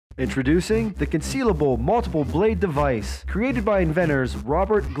Introducing the Concealable Multiple Blade Device, created by inventors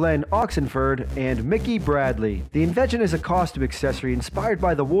Robert Glenn Oxenford and Mikki Bradley. The invention is a costume accessory inspired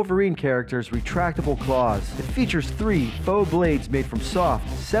by the Wolverine character's retractable claws. It features 3 faux blades made from soft,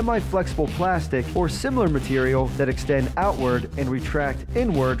 semi-flexible plastic or similar material that extend outward and retract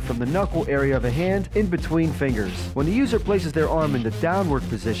inward from the knuckle area of a hand in between fingers. When the user places their arm in the downward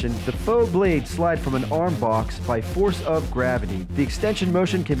position, the faux blades slide from an arm box by force of gravity. The extension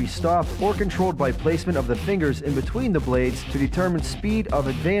motion can be stopped or controlled by placement of the fingers in between the blades to determine speed of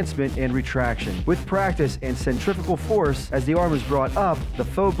advancement and retraction. With practice and centrifugal force, as the arm is brought up, the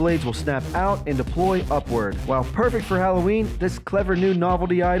faux blades will snap out and deploy upward. While perfect for Halloween, this clever new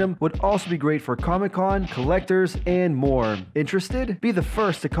novelty item would also be great for Comic-Con, collectors, and more. Interested? Be the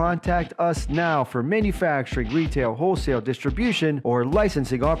first to contact us now for manufacturing, retail, wholesale, distribution, or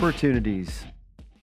licensing opportunities.